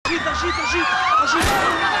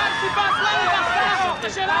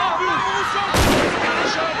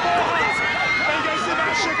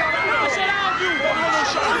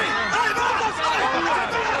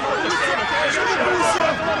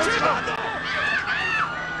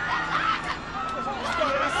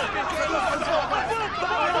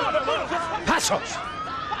Passos!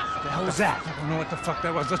 What the hell was that? I don't know what the fuck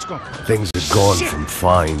that was. Let's go. Things had gone from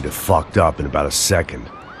fine to fucked up in about a second,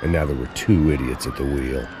 and now there were two idiots at the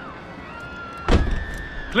wheel.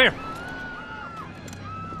 Clear.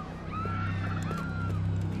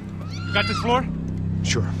 You got this floor?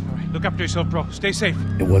 Sure. All right, look after yourself, bro. Stay safe.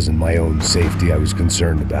 It wasn't my own safety I was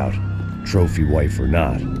concerned about, trophy wife or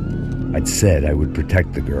not. I'd said I would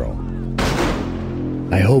protect the girl.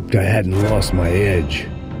 I hoped I hadn't lost my edge,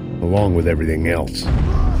 along with everything else.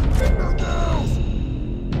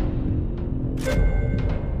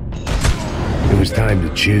 It was time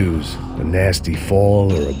to choose, a nasty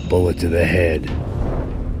fall or a bullet to the head.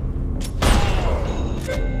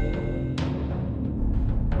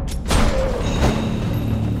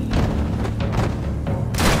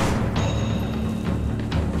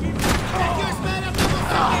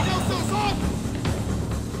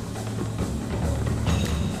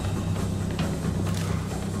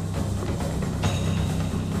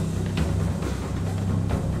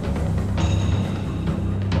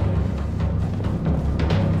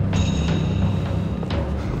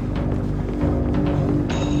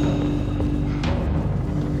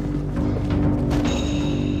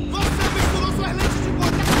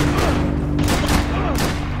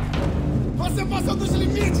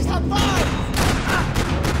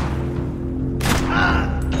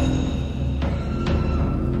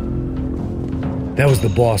 That was the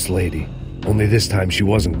boss lady, only this time she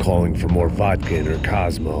wasn't calling for more vodka in her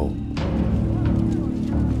Cosmo.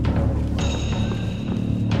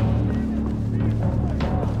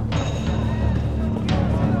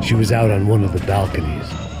 She was out on one of the balconies,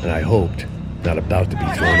 and I hoped, not about to be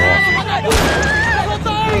thrown off.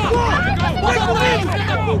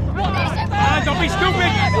 Don't be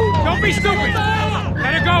stupid! Don't be stupid!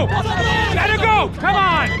 Let her go! Let her go! Come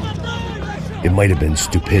on! It might have been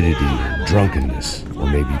stupidity, or drunkenness, or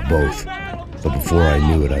maybe both. But before I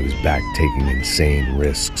knew it, I was back taking insane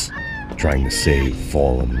risks, trying to save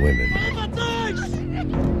fallen women.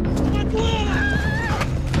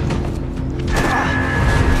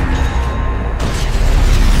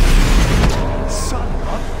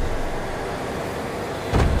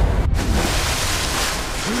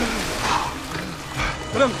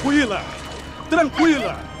 Tranquila!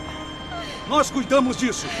 Tranquila! Nós cuidamos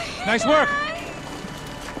disso. Nice work!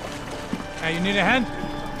 Hey, you need a hand?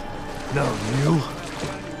 No, you?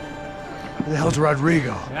 Where the hell's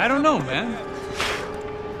Rodrigo? I don't know, man.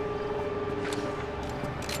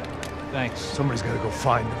 Thanks. Somebody's gotta go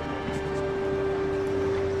find him.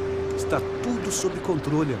 Está tudo sob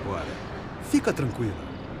controle agora. Fica tranquila.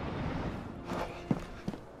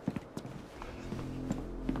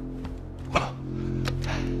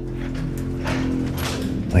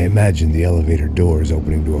 I imagined the elevator doors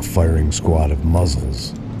opening to a firing squad of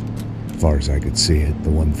muzzles. As far as I could see it,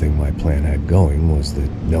 the one thing my plan had going was that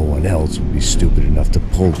no one else would be stupid enough to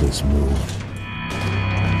pull this move.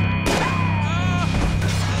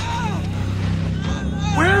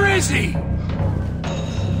 Where is he?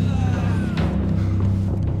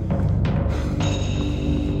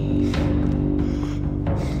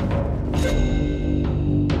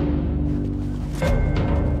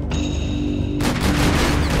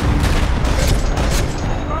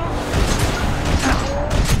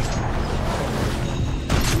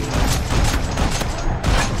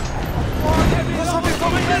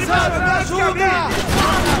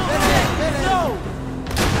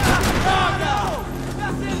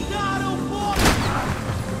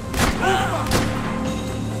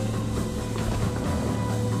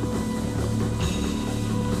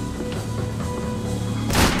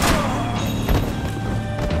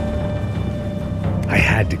 I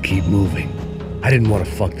had to keep moving. I didn't want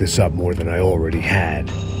to fuck this up more than I already had.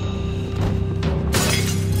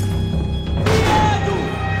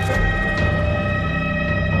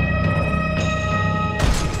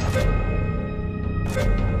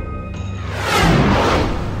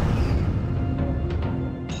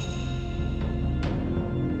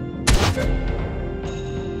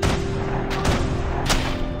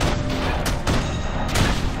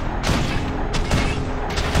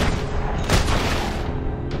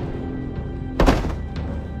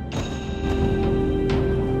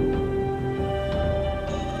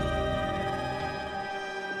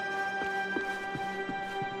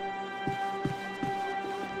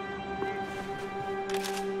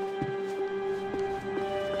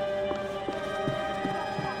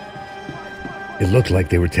 It looked like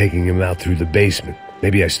they were taking him out through the basement.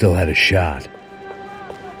 Maybe I still had a shot.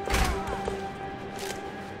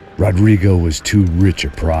 Rodrigo was too rich a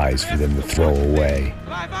prize for them to throw away.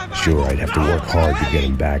 Sure, I'd have to work hard to get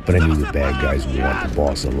him back, but I knew the bad guys would want the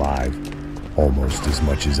boss alive almost as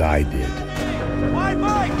much as I did.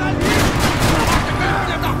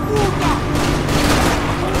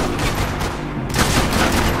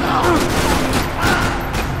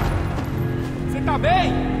 Você tá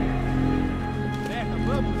bem? Certo,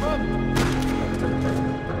 vamos, vamos.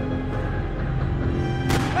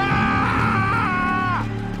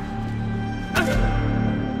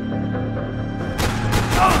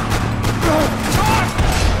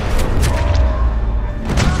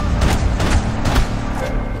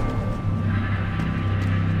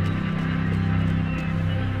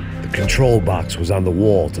 The control box was on the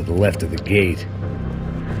wall to the left of the gate.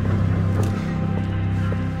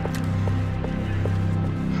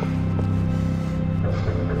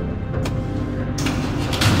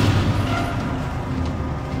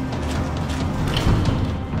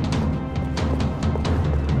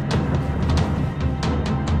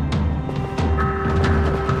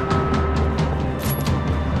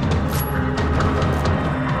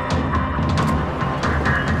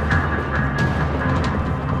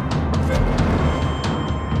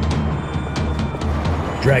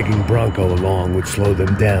 Dragging Bronco along would slow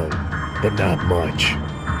them down, but not much.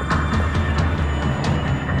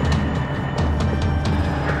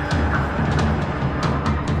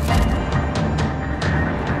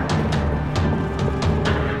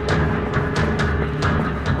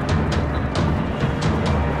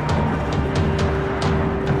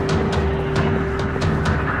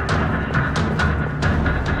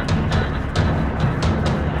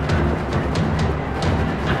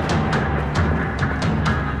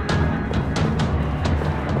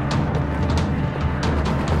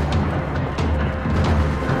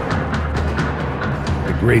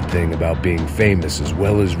 The great thing about being famous as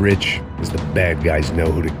well as rich is the bad guys know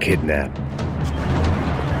who to kidnap.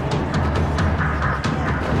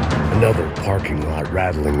 Another parking lot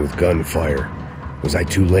rattling with gunfire. Was I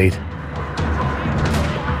too late?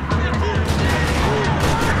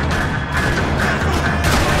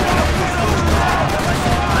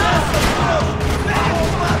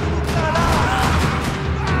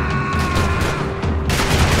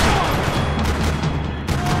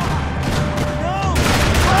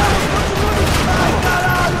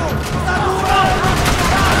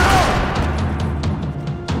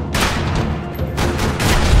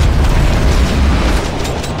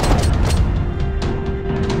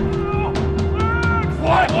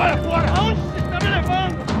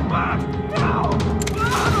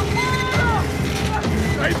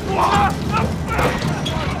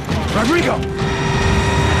 Rodrigo!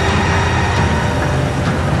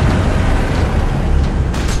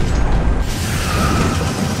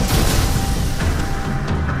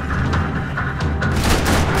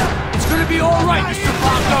 It's gonna be all right, Mr.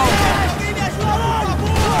 Bronco!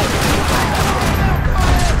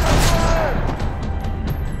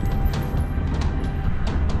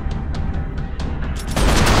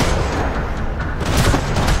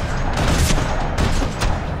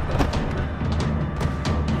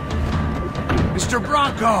 Mr.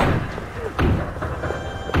 Bronco!